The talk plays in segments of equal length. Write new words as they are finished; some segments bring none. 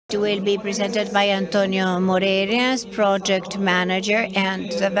will be presented by Antonio Moreiras, Project Manager and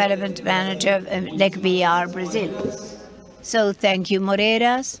Development Manager of NTP Brazil. So thank you,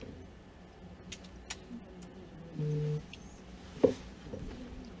 Moreiras.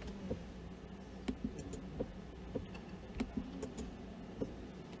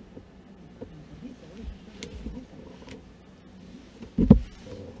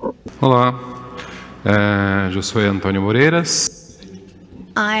 Olá, eu sou Antonio Moreiras.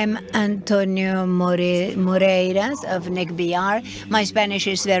 I'm Antonio Moreiras of NTP. My Spanish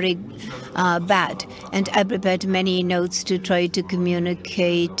is very bad, and I prepared many notes to try to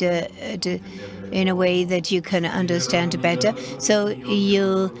communicate in a way that you can understand better. So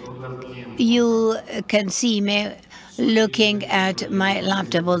you can see me looking at my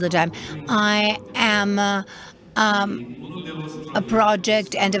laptop all the time. I am a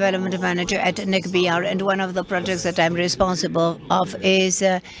project and development manager at NTP, and one of the projects that I'm responsible of is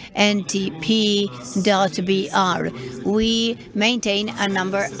NTP.br. We maintain a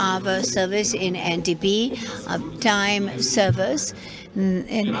number of service in NTP, time service in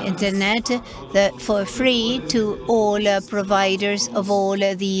internet for free to all providers of all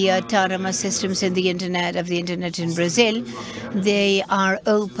the autonomous systems in the internet in Brazil. They are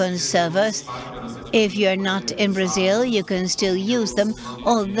open servers. If you're not in Brazil, you can still use them,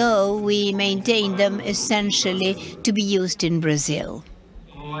 although we maintain them essentially to be used in Brazil.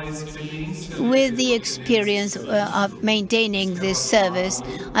 With the experience of maintaining this service,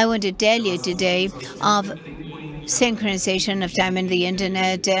 I want to tell you today of synchronization of time in the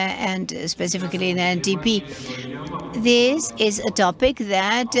internet and specifically in NTP. This is a topic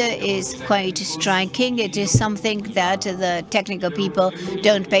that is quite striking. It is something that the technical people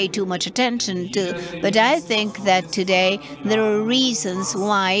don't pay too much attention to. But I think that today there are reasons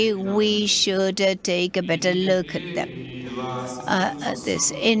why we should take a better look at them.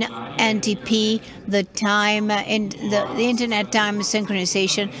 This in NTP, the time in the internet time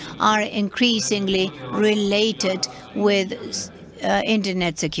synchronization are increasingly related with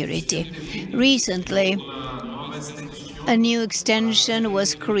internet security. Recently, a new extension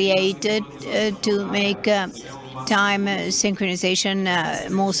was created to make time synchronization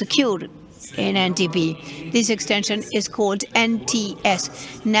more secure in NTP. This extension is called NTS,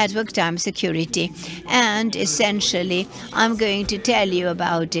 Network Time Security, and essentially I'm going to tell you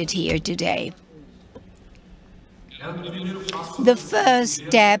about it here today. The first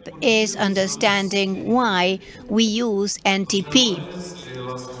step is understanding why we use NTP.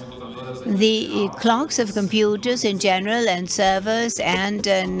 The clocks of computers in general and servers and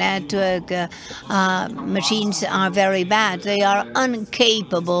network machines are very bad. They are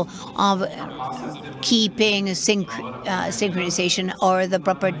incapable of keeping synchronization or the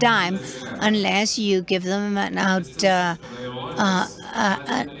proper time unless you give them an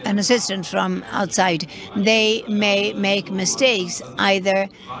assistant from outside. They may make mistakes, either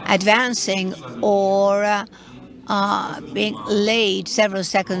advancing or being late several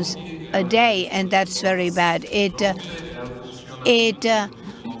seconds a day, and that's very bad. It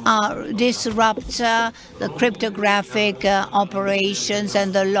disrupts the cryptographic operations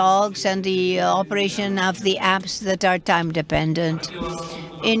and the logs and the operation of the apps that are time dependent.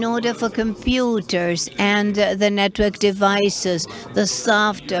 In order for computers and the network devices, the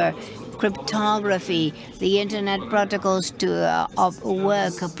software, cryptography, the internet protocols to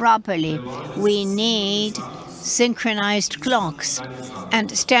work properly, we need synchronized clocks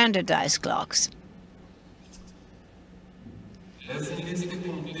and standardized clocks.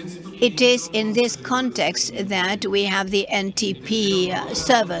 It is in this context that we have the NTP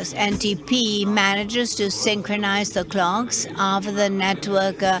service. NTP manages to synchronize the clocks of the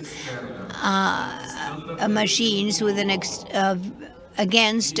network machines with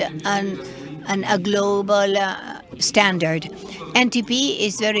against a global standard. NTP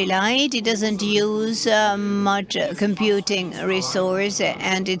is very light. It doesn't use much computing resource,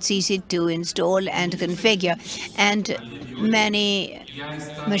 and it's easy to install and configure. And many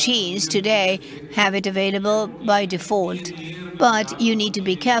machines today have it available by default. But you need to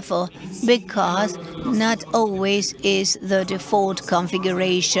be careful, because not always is the default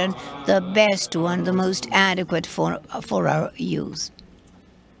configuration the best one, the most adequate for our use.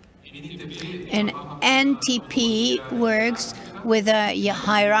 And NTP works with a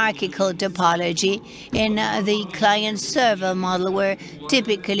hierarchical topology in the client-server model, where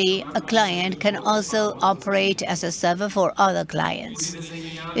typically a client can also operate as a server for other clients.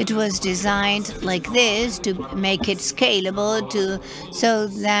 It was designed like this to make it scalable, so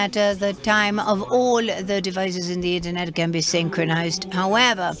that the time of all the devices in the internet can be synchronized.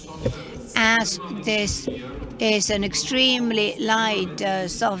 However, as this is an extremely light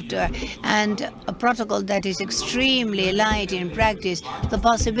software and a protocol that is extremely light in practice, the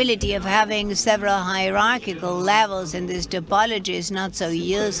possibility of having several hierarchical levels in this topology is not so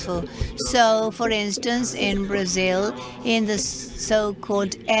useful. So, for instance, in Brazil, in the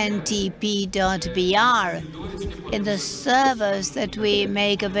so-called NTP.br, in the servers that we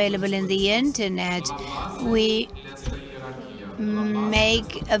make available in the internet, we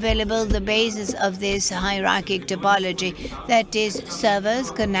make available the basis of this hierarchic topology, that is,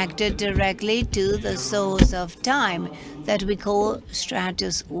 servers connected directly to the source of time that we call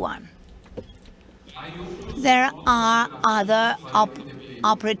stratus 1. There are other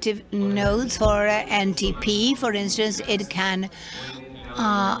operative nodes for NTP. For instance, it can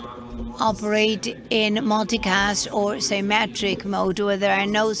operate in multicast or symmetric mode, where there are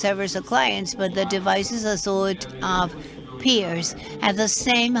no servers or clients, but the devices are sort of peers. At the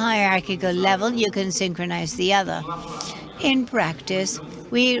same hierarchical level, you can synchronize the other. In practice,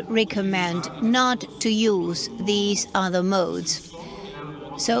 we recommend not to use these other modes,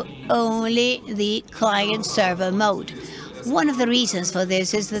 so only the client-server mode. One of the reasons for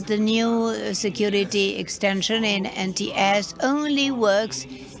this is that the new security extension in NTS only works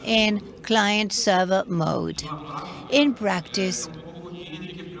in client-server mode. In practice,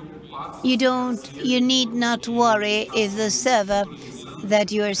 you need not worry if the server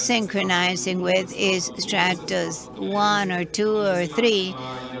that you are synchronizing with is stratus 1 or 2 or 3,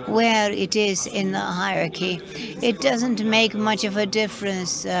 where it is in the hierarchy. It doesn't make much of a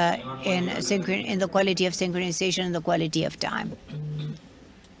difference in the quality of synchronization and the quality of time.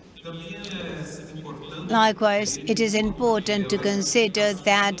 Likewise, it is important to consider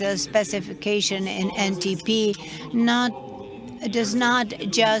that the specification in NTP does not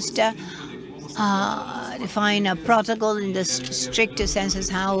just define a protocol in the stricter sense as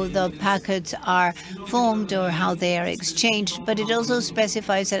how the packets are formed or how they are exchanged, but it also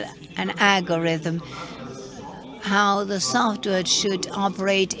specifies an algorithm, how the software should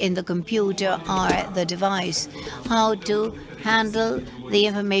operate in the computer or the device, how to handle the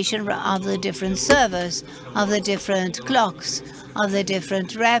information of the different servers, of the different clocks, of the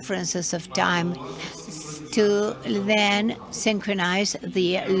different references of time, to then synchronize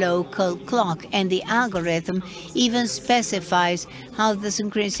the local clock. And the algorithm even specifies how the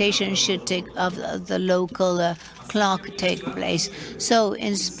synchronization should of the local clock take place. So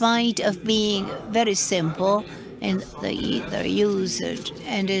in spite of being very simple in the usage,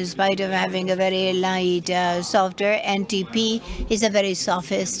 and in spite of having a very light software, NTP is a very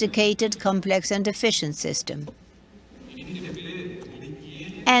sophisticated, complex and efficient system.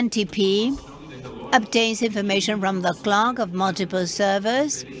 NTP obtains information from the clock of multiple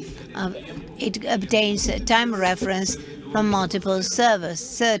servers. It obtains time reference from multiple servers,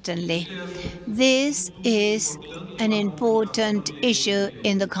 certainly. This is an important issue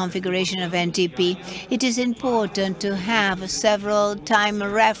in the configuration of NTP. It is important to have several time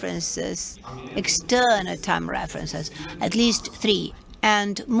references, external time references, at least 3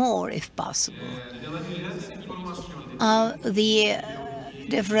 and more if possible. The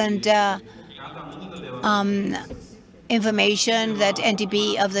different information that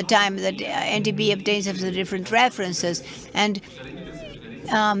NTP of the time that NTP obtains of the different references, and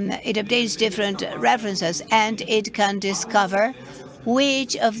it obtains different references, and it can discover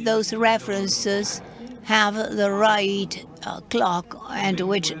which of those references have the right clock and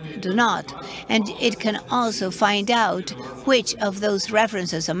which do not. And it can also find out which of those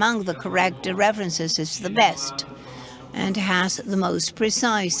references among the correct references is the best and has the most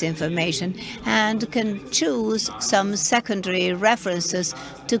precise information, and can choose some secondary references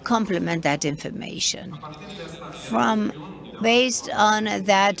to complement that information. Based on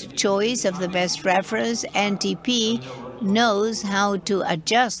that choice of the best reference, NTP knows how to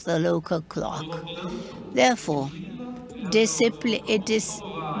adjust the local clock. Therefore, it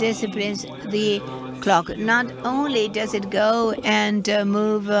disciplines the clock. Not only does it go and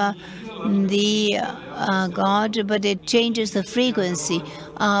move the guard, but it changes the frequency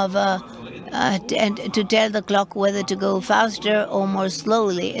of and to tell the clock whether to go faster or more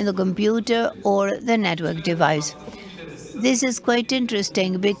slowly in the computer or the network device. This is quite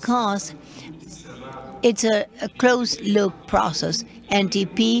interesting because it's a closed-loop process.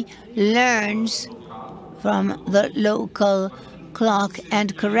 NTP learns from the local clock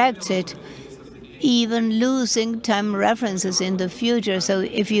and corrects it, even losing time references in the future. So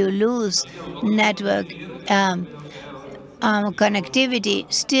if you lose network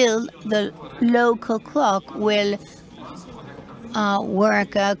connectivity, still the local clock will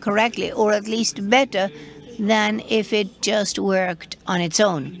work correctly, or at least better than if it just worked on its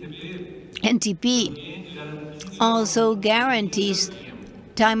own. NTP also guarantees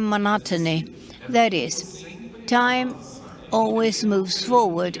time monotony. That is, time always moves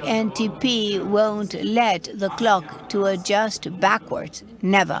forward. NTP won't let the clock to adjust backwards.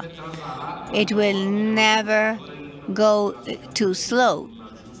 Never. It will never go too slow.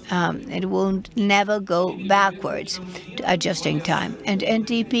 It won't never go backwards to adjusting time. And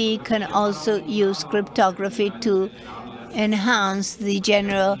NTP can also use cryptography to enhance the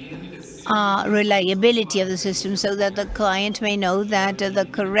general reliability of the system, so that the client may know that the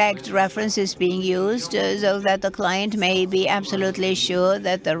correct reference is being used, so that the client may be absolutely sure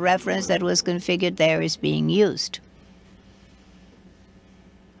that the reference that was configured there is being used.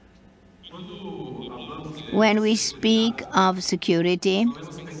 When we speak of security,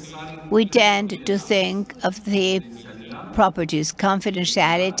 we tend to think of the properties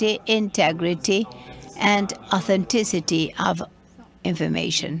confidentiality, integrity, and authenticity of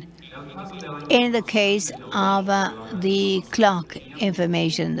information. In the case of the clock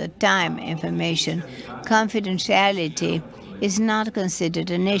information, the time information, confidentiality is not considered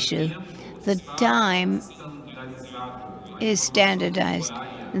an issue. The time is standardized.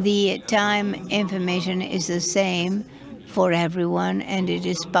 The time information is the same for everyone, and it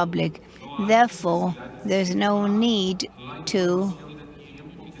is public. Therefore, there's no need to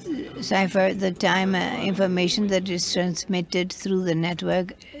cipher the time information that is transmitted through the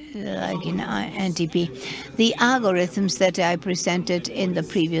network, like in NTP. The algorithms that I presented in the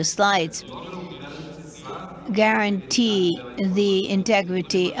previous slides guarantee the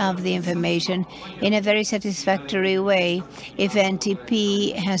integrity of the information in a very satisfactory way if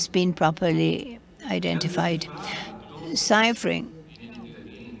NTP has been properly identified. Ciphering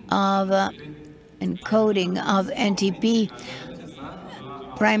of encoding of NTP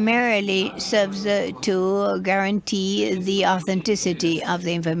primarily serves to guarantee the authenticity of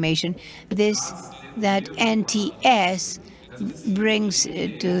the information. This that NTS brings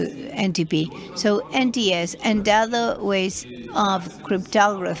to NTP. So NTS and other ways of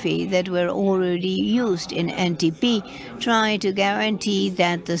cryptography that were already used in NTP try to guarantee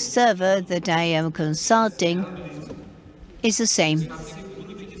that the server that I am consulting is the same.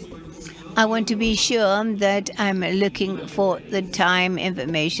 I want to be sure that I'm looking for the time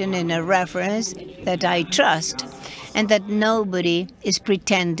information in a reference that I trust and that nobody is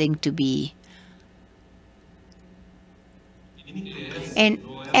pretending to be. And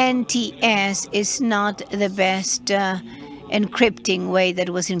NTS is not the best encrypting way that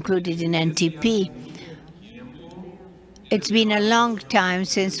was included in NTP. It's been a long time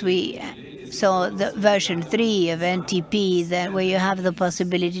since we saw the version 3 of NTP, where you have the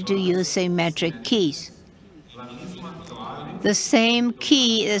possibility to use symmetric keys. The same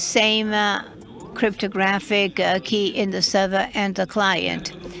key, the same cryptographic key in the server and the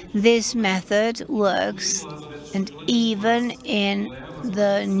client. This method works, and even in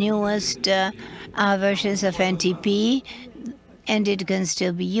the newest versions of NTP, and it can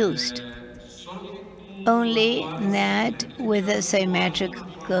still be used. Only that with a symmetric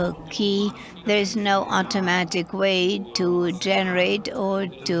key, there is no automatic way to generate or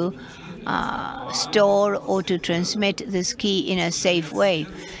to store or to transmit this key in a safe way.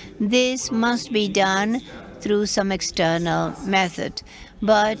 This must be done through some external method.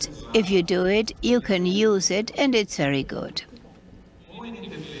 But if you do it, you can use it, and it's very good.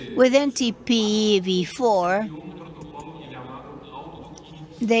 With NTP v4,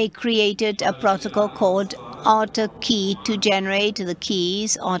 they created a protocol called AutoKey to generate the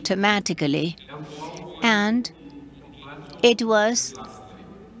keys automatically. And it was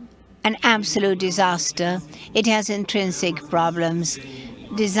an absolute disaster. It has intrinsic problems,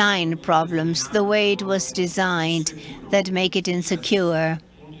 design problems, the way it was designed that make it insecure.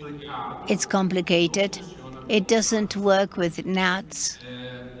 It's complicated. It doesn't work with NATs.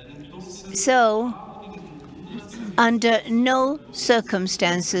 So, under no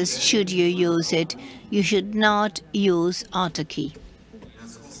circumstances should you use it. You should not use AutoKey.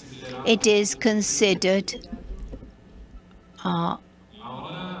 It is considered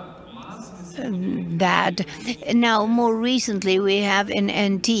bad. Now, more recently, we have in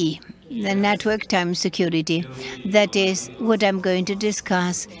NT, the network time security. That is what I'm going to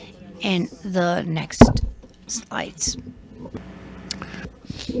discuss in the next slides.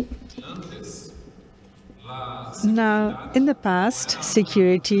 Now, in the past,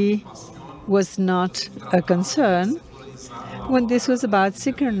 security was not a concern when this was about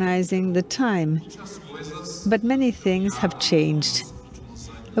synchronizing the time. But many things have changed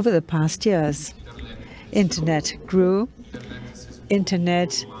over the past years. Internet grew,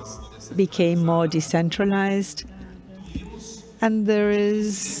 Internet became more decentralized, and there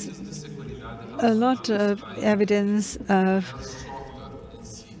is a lot of evidence of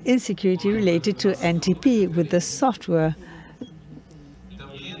insecurity related to NTP with the software.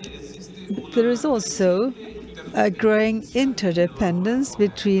 There is also a growing interdependence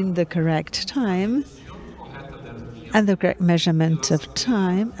between the correct time and the correct measurement of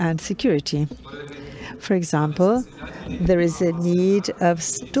time and security. For example, there is a need of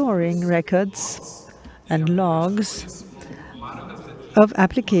storing records and logs of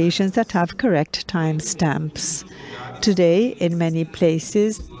applications that have correct timestamps. Today, in many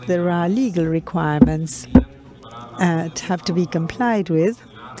places, there are legal requirements that have to be complied with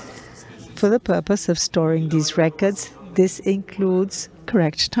for the purpose of storing these records. This includes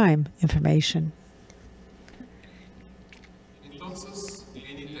correct time information.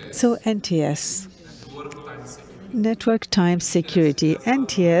 So NTS, Network Time Security.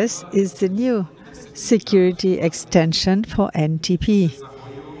 NTS is the new security extension for NTP.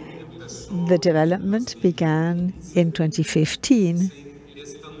 The development began in 2015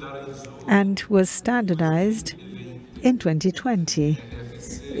 and was standardized in 2020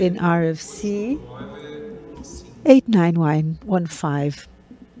 in RFC 89115.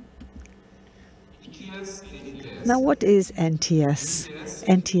 Now, what is NTS?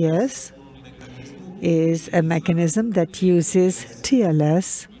 NTS is a mechanism that uses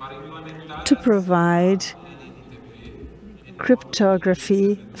TLS to provide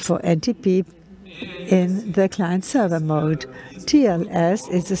cryptography for NTP in the client-server mode.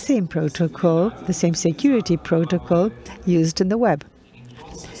 TLS is the same protocol, the same security protocol used in the web.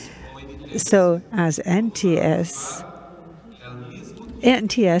 So as NTS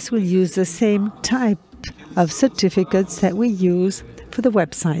will use the same type of certificates that we use for the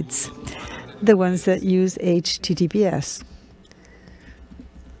websites, the ones that use HTTPS.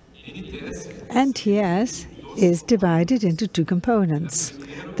 NTS is divided into two components.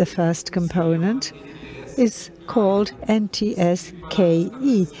 The first component is called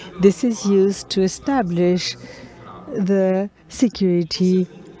NTS-KE. This is used to establish the security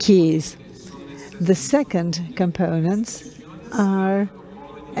keys. The second components are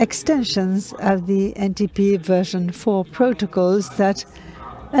extensions of the NTP version 4 protocols that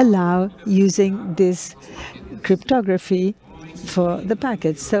allow using this cryptography for the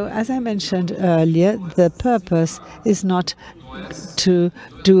packets. So as I mentioned earlier, the purpose is not to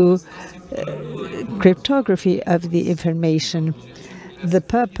do cryptography of the information. The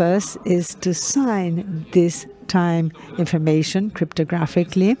purpose is to sign this time information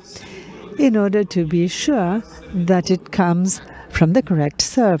cryptographically in order to be sure that it comes from the correct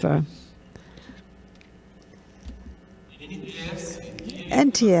server.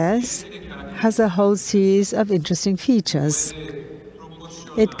 NTS has a whole series of interesting features.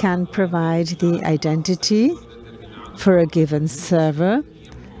 It can provide the identity for a given server,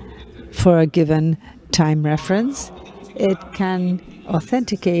 for a given time reference. It can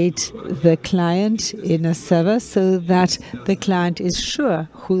authenticate the client in a server so that the client is sure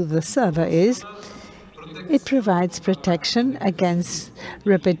who the server is. It provides protection against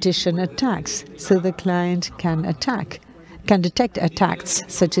repetition attacks, so the client can detect attacks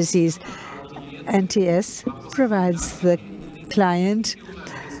such as these. NTS provides the client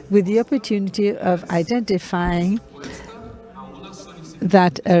with the opportunity of identifying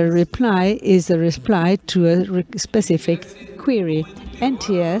that a reply is a reply to a specific query.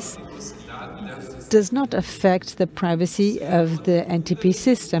 NTS does not affect the privacy of the NTP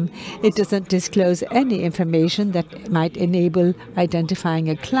system. It doesn't disclose any information that might enable identifying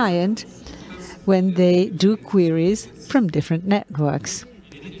a client when they do queries from different networks.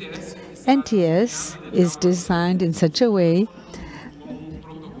 NTS is designed in such a way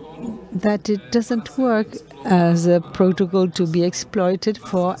that it doesn't work as a protocol to be exploited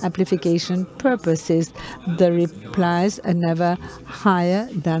for amplification purposes. The replies are never higher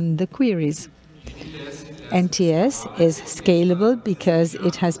than the queries. NTS is scalable because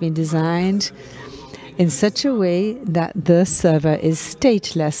it has been designed in such a way that the server is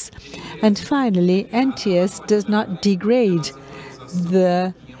stateless. And finally, NTS does not degrade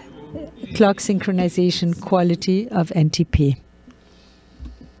the clock synchronization quality of NTP.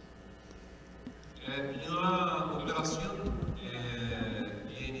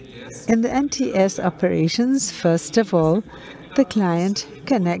 In the NTS operations, first of all, the client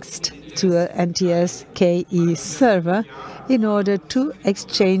connects to a NTS-KE server in order to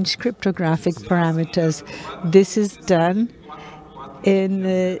exchange cryptographic parameters. This is done in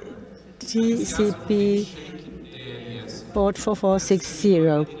TCP port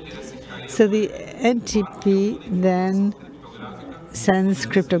 4460. So the NTP then sends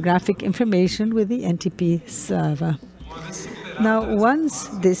cryptographic information with the NTP server. Now, once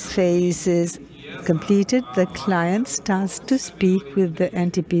this phase is completed, the client starts to speak with the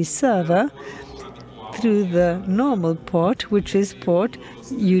NTP server through the normal port, which is port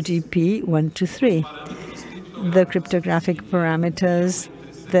UDP 123. The cryptographic parameters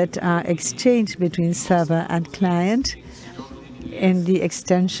that are exchanged between server and client in the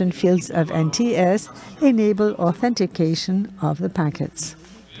extension fields of NTS enable authentication of the packets.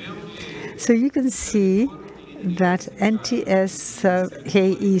 So you can see that NTS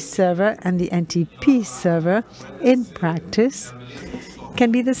KE server and the NTP server in practice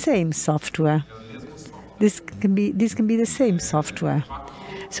can be the same software. These can be the same software.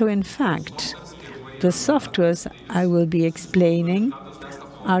 So in fact, the softwares I will be explaining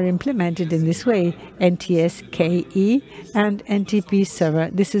are implemented in this way: NTS KE and NTP server.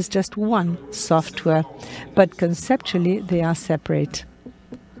 This is just one software, but conceptually they are separate.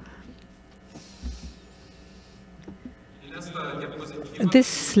 This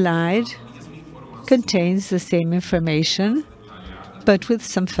slide contains the same information, but with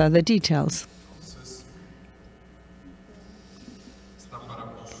some further details.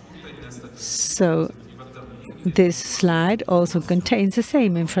 So this slide also contains the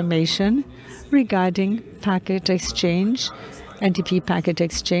same information regarding packet exchange, NTP packet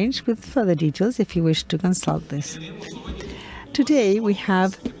exchange, with further details if you wish to consult this. Today we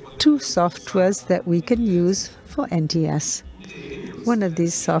have two softwares that we can use for NTS. One of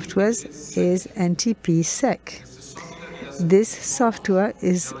these softwares is NTP SEC. This software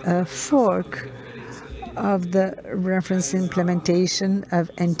is a fork of the reference implementation of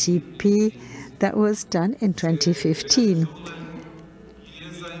NTP that was done in 2015.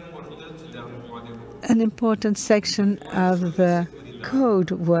 An important section of the code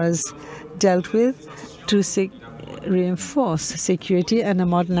was dealt with to reinforce security and a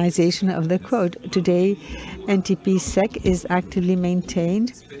modernization of the code. Today, NTP SEC is actively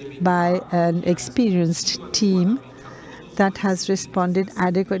maintained by an experienced team that has responded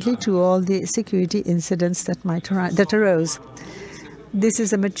adequately to all the security incidents that arose. This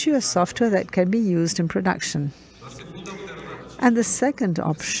is a mature software that can be used in production. And the second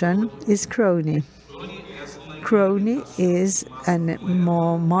option is Crony. Crony is a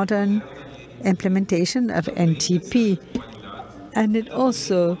more modern implementation of NTP, and it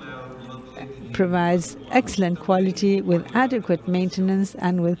also provides excellent quality with adequate maintenance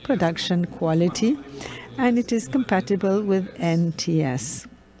and with production quality, and it is compatible with NTS.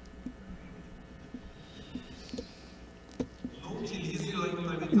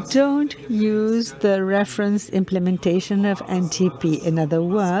 Don't use the reference implementation of NTP, in other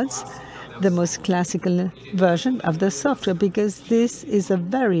words, the most classical version of the software, because this is a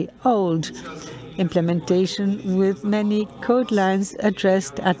very old implementation with many code lines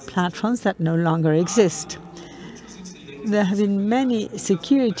addressed at platforms that no longer exist. There have been many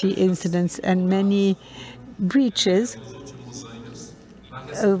security incidents and many breaches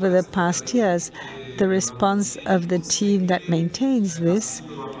over the past years. The response of the team that maintains this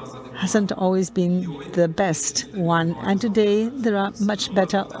hasn't always been the best one, and today there are much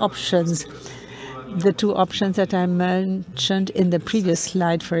better options. The two options that I mentioned in the previous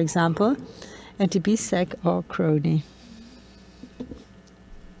slide, for example, NTP SEC or Crony.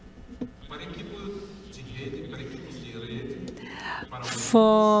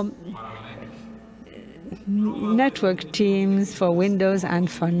 For network teams, for Windows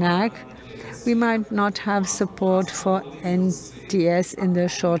and for NAC, we might not have support for NTS in the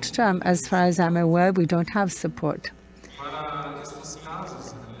short term. As far as I'm aware, we don't have support.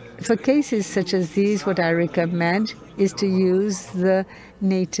 For cases such as these, what I recommend is to use the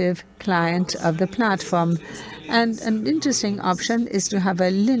native client of the platform. And an interesting option is to have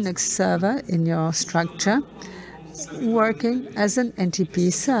a Linux server in your structure working as an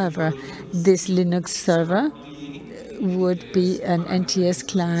NTP server. This Linux server would be an NTS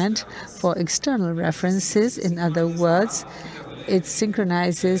client for external references. In other words, it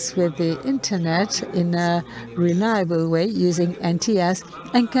synchronizes with the internet in a reliable way using NTS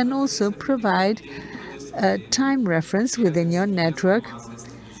and can also provide a time reference within your network,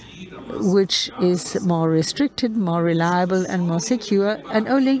 which is more restricted, more reliable, and more secure, and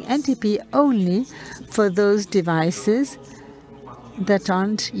only NTP only for those devices that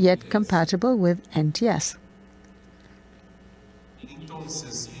aren't yet compatible with NTS.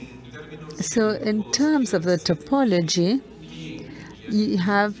 So in terms of the topology, you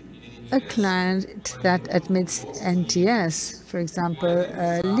have a client that admits NTS, for example,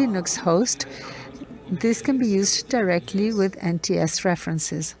 a Linux host. This can be used directly with NTS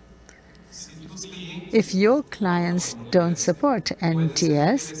references. If your clients don't support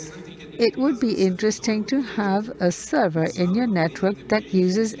NTS, it would be interesting to have a server in your network that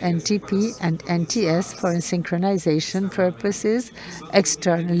uses NTP and NTS for synchronization purposes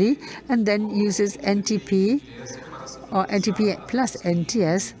externally, and then uses NTP or NTP plus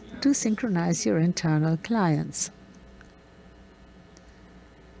NTS to synchronize your internal clients.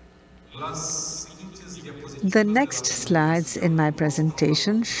 The next slides in my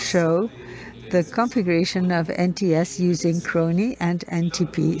presentation show the configuration of NTS using Crony and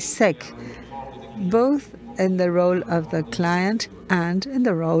NTP SEC, both in the role of the client and in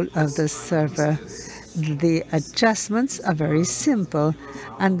the role of the server. The adjustments are very simple,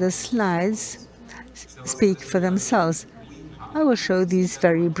 and the slides speak for themselves. I will show these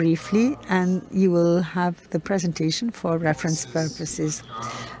very briefly, and you will have the presentation for reference purposes.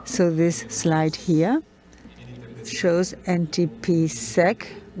 So this slide here shows NTP SEC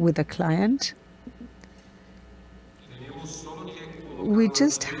with a client. We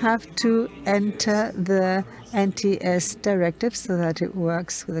just have to enter the NTS directive so that it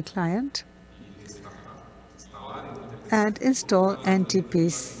works with the client and install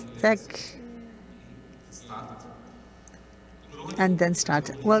NTP SEC and then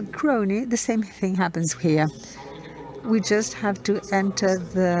start. Well, Crony, the same thing happens here. We just have to enter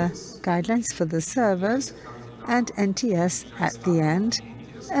the guidelines for the servers and NTS at the end,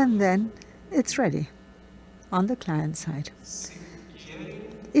 and then it's ready on the client side.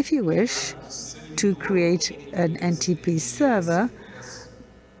 If you wish to create an NTP server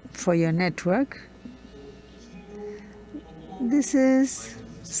for your network, this is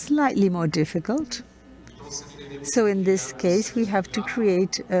slightly more difficult. So in this case, we have to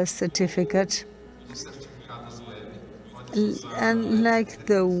create a certificate. And like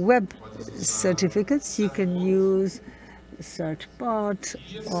the web certificates, you can use certbot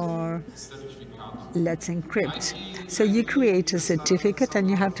or Let's Encrypt. So you create a certificate and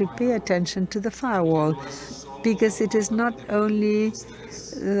you have to pay attention to the firewall, because it is not only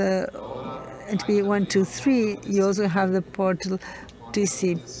the NTP 123, you also have the portal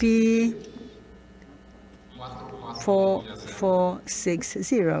TCP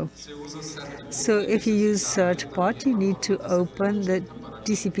 4460. So if you use certbot, you need to open the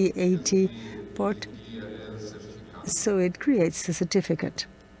TCP 80 port, so it creates the certificate.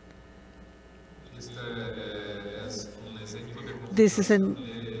 This is an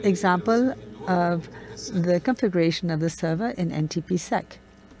example of the configuration of the server in NTP SEC.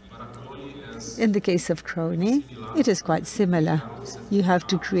 In the case of Crony, it is quite similar. You have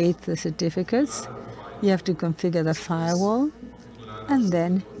to create the certificates, you have to configure the firewall, and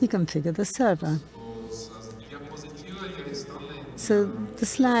then you configure the server. So the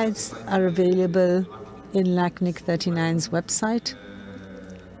slides are available in LACNIC 39's website,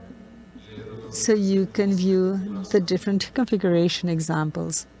 so you can view the different configuration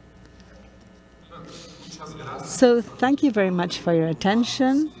examples. So thank you very much for your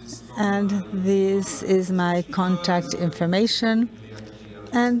attention, and this is my contact information,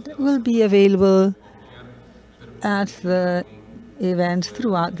 and will be available at the event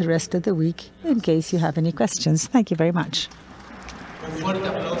throughout the rest of the week in case you have any questions. Thank you very much.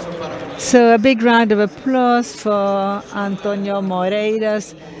 So a big round of applause for Antonio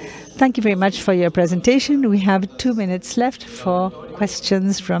Moreiras. Thank you very much for your presentation. We have 2 minutes left for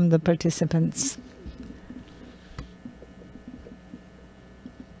questions from the participants.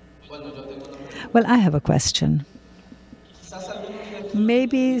 Well, I have a question.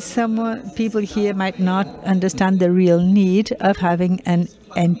 Maybe some people here might not understand the real need of having an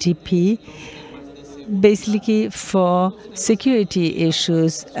NTP, basically for security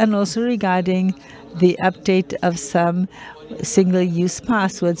issues, and also regarding the update of some single-use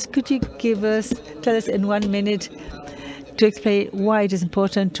passwords. Could you tell us in 1 minute to explain why it is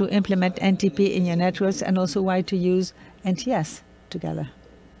important to implement NTP in your networks, and also why to use NTS together?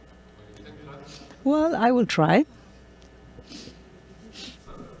 Well, I will try.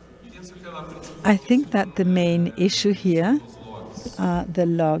 I think that the main issue here are the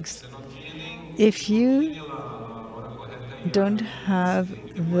logs. If you don't have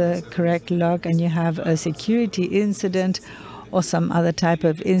the correct log and you have a security incident or some other type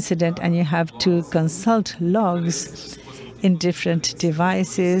of incident, and you have to consult logs in different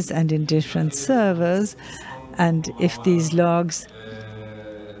devices and in different servers, and if these logs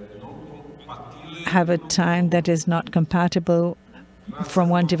have a time that is not compatible from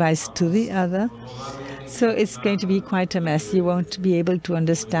one device to the other, so it's going to be quite a mess. You won't be able to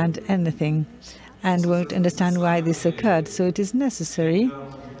understand anything and won't understand why this occurred. So it is necessary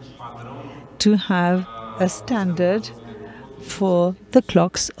to have a standard for the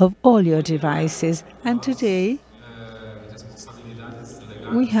clocks of all your devices. And today,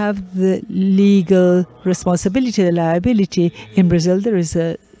 we have the legal responsibility, the liability. In Brazil, there is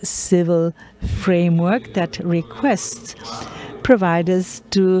a civil framework that requests providers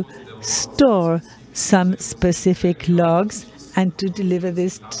to store some specific logs and to deliver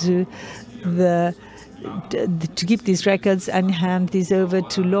this to to keep these records and hand these over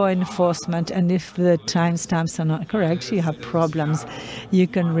to law enforcement. And if the timestamps are not correct, you have problems. You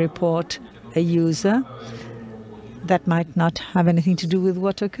can report a user that might not have anything to do with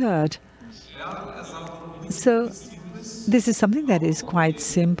what occurred. So this is something that is quite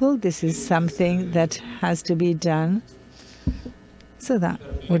simple. This is something that has to be done. So that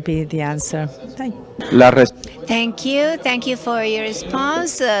would be the answer. Thank you. Thank you. Thank you for your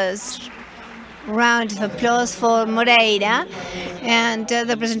response. Round of applause for Moreira. And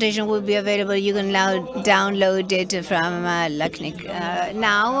the presentation will be available. You can now download it from LACNIC.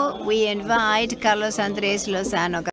 Now we invite Carlos Andrés Lozano.